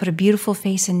used her to put a beautiful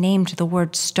face and name to the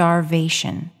word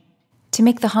starvation, to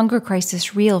make the hunger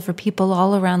crisis real for people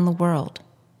all around the world.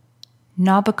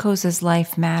 Nabakoza's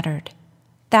life mattered.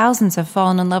 Thousands have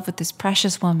fallen in love with this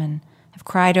precious woman, I've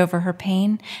cried over her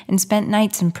pain and spent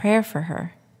nights in prayer for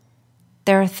her.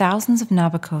 There are thousands of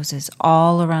Nabokosas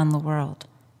all around the world.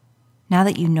 Now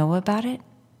that you know about it,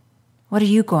 what are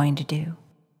you going to do?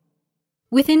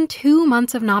 Within 2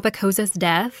 months of Nabokosa's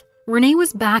death, Renee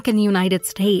was back in the United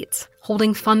States,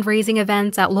 holding fundraising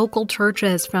events at local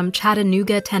churches from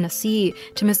Chattanooga, Tennessee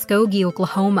to Muskogee,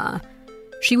 Oklahoma.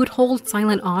 She would hold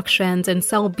silent auctions and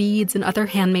sell beads and other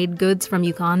handmade goods from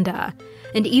Uganda,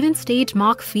 and even stage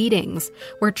mock feedings,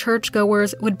 where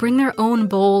churchgoers would bring their own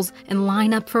bowls and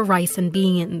line up for rice and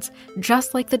beans,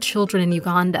 just like the children in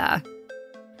Uganda.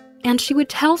 And she would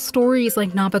tell stories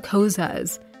like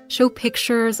Nabokosa's, show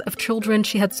pictures of children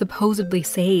she had supposedly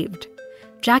saved.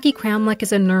 Jackie Kramlich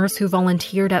is a nurse who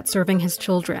volunteered at Serving His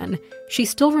Children. She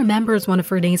still remembers one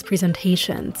of Renee's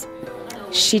presentations.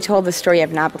 She told the story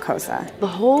of Nabokosa. The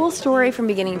whole story from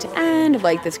beginning to end of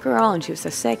like this girl, and she was so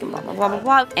sick and blah, blah, blah, blah,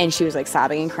 blah. And she was like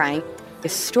sobbing and crying. The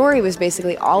story was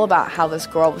basically all about how this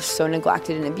girl was so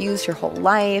neglected and abused her whole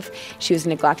life. She was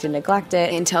neglected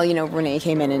until, Renee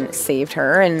came in and saved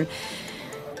her. And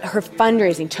her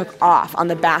fundraising took off on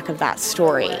the back of that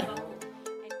story.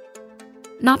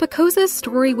 Nabokosa's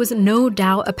story was no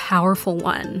doubt a powerful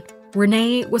one.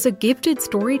 Renee was a gifted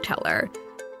storyteller,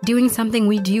 doing something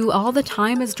we do all the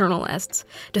time as journalists,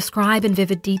 describe in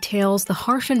vivid details the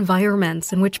harsh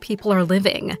environments in which people are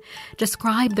living,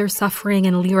 describe their suffering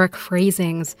in lyric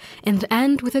phrasings, and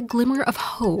end with a glimmer of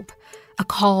hope, a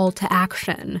call to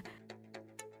action.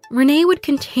 Renee would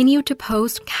continue to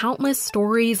post countless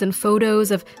stories and photos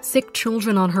of sick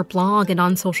children on her blog and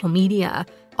on social media,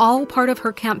 all part of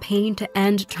her campaign to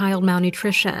end child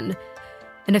malnutrition.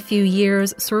 In a few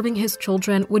years, Serving His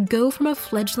Children would go from a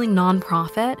fledgling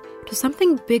nonprofit to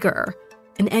something bigger,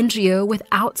 an NGO with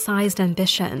outsized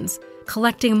ambitions,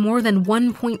 collecting more than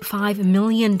 $1.5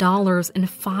 million in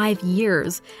 5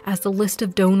 years as the list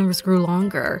of donors grew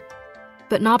longer.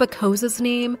 But Nabokosa's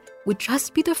name would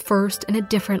just be the first in a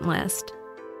different list,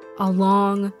 a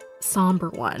long, somber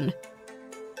one.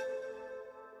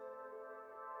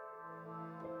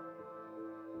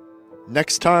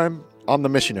 Next time on The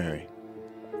Missionary,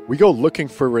 we go looking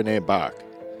for Renee Bach,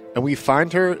 and we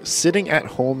find her sitting at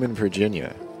home in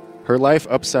Virginia, her life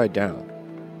upside down,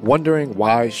 wondering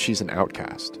why she's an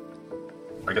outcast.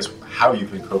 I guess how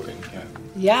you've been coping,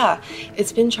 Yeah,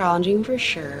 it's been challenging for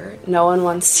sure. No one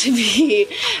wants to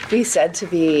be said to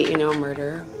be,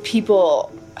 murder.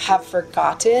 People have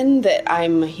forgotten that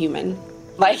I'm a human.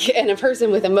 And a person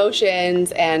with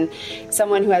emotions and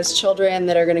someone who has children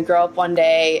that are going to grow up one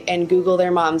day and Google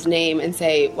their mom's name and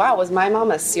say, wow, was my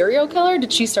mom a serial killer?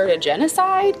 Did she start a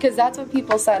genocide? Because that's what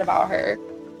people said about her.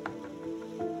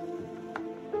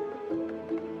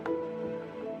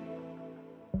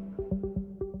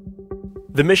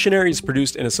 The Missionary is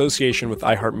produced in association with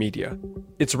iHeartMedia.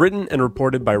 It's written and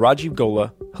reported by Rajiv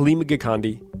Gola, Halima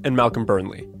Gikandi, and Malcolm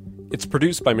Burnley. It's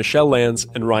produced by Michelle Lands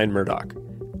and Ryan Murdoch.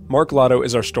 Mark Lotto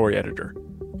is our story editor.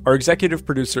 Our executive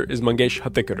producer is Mangesh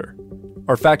Hathikar.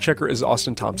 Our fact checker is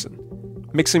Austin Thompson.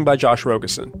 Mixing by Josh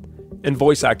Rogeson. And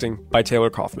voice acting by Taylor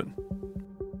Kaufman.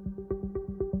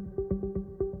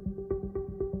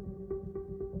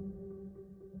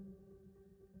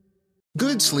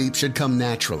 Good sleep should come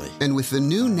naturally, and with the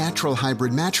new Natural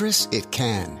Hybrid mattress, it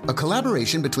can. A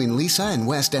collaboration between Lisa and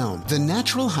West Elm, the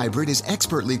Natural Hybrid is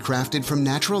expertly crafted from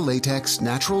natural latex,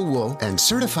 natural wool, and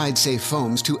certified safe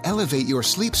foams to elevate your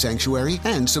sleep sanctuary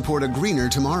and support a greener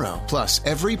tomorrow. Plus,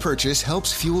 every purchase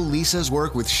helps fuel Lisa's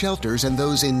work with shelters and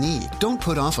those in need. Don't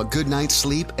put off a good night's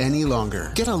sleep any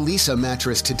longer. Get a Lisa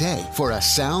mattress today for a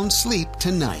sound sleep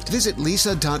tonight. Visit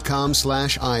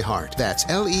lisa.com/iHeart. That's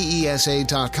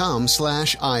LEESA.com/iHeart.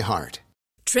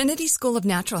 Trinity School of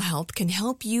Natural Health can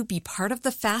help you be part of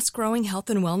the fast-growing health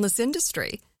and wellness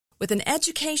industry. With an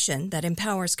education that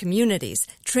empowers communities,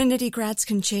 Trinity grads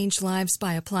can change lives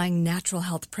by applying natural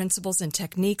health principles and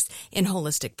techniques in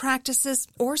holistic practices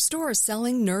or stores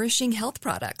selling nourishing health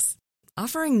products.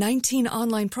 Offering 19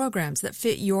 online programs that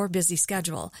fit your busy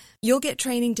schedule, you'll get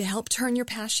training to help turn your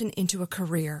passion into a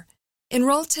career.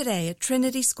 Enroll today at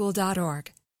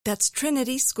trinityschool.org. That's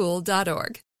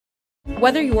trinityschool.org.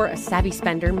 Whether you're a savvy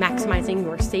spender maximizing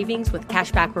your savings with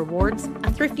cashback rewards,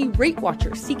 a thrifty rate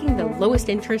watcher seeking the lowest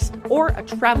interest, or a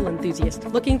travel enthusiast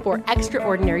looking for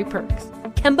extraordinary perks,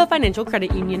 Kemba Financial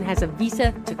Credit Union has a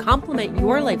visa to complement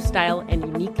your lifestyle and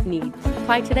unique needs.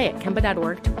 Apply today at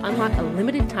Kemba.org to unlock a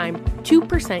limited-time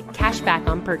 2% cash back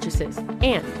on purchases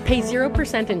and pay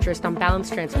 0% interest on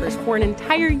balance transfers for an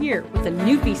entire year with a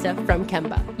new visa from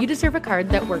Kemba. You deserve a card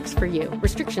that works for you.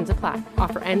 Restrictions apply.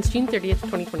 Offer ends June 30th,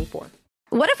 2024.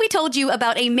 What if we told you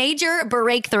about a major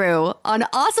breakthrough on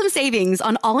awesome savings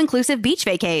on all-inclusive beach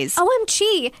vacays?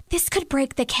 OMG, this could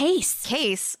break the case.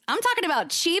 Case? I'm talking about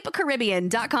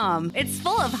CheapCaribbean.com. It's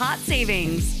full of hot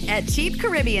savings. At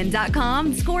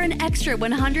CheapCaribbean.com, score an extra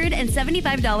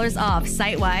 $175 off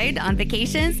site-wide on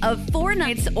vacations of 4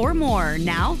 nights or more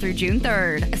now through June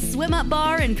 3rd. A swim-up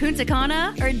bar in Punta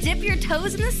Cana or dip your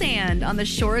toes in the sand on the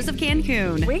shores of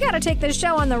Cancun. We gotta take this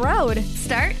show on the road.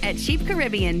 Start at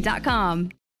CheapCaribbean.com.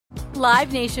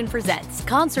 Live Nation presents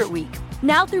Concert Week.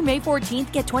 Now through May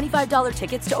 14th, get $25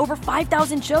 tickets to over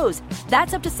 5,000 shows.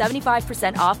 That's up to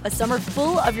 75% off a summer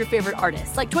full of your favorite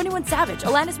artists like 21 Savage,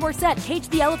 Alanis Morissette, Cage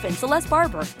the Elephant, Celeste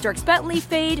Barber, Dierks Bentley,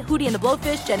 Fade, Hootie and the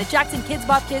Blowfish, Janet Jackson, Kids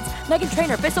Bop Kids, Meghan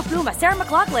Trainor, Peso Pluma, Sarah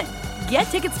McLachlan. Get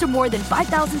tickets to more than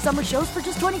 5,000 summer shows for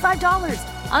just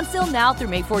 $25. On sale now through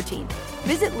May 14th.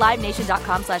 Visit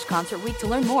LiveNation.com/Concert Week to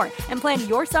learn more and plan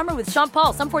your summer with Sean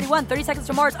Paul, Sum 41, 30 Seconds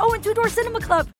to Mars, and Two Door Cinema Club.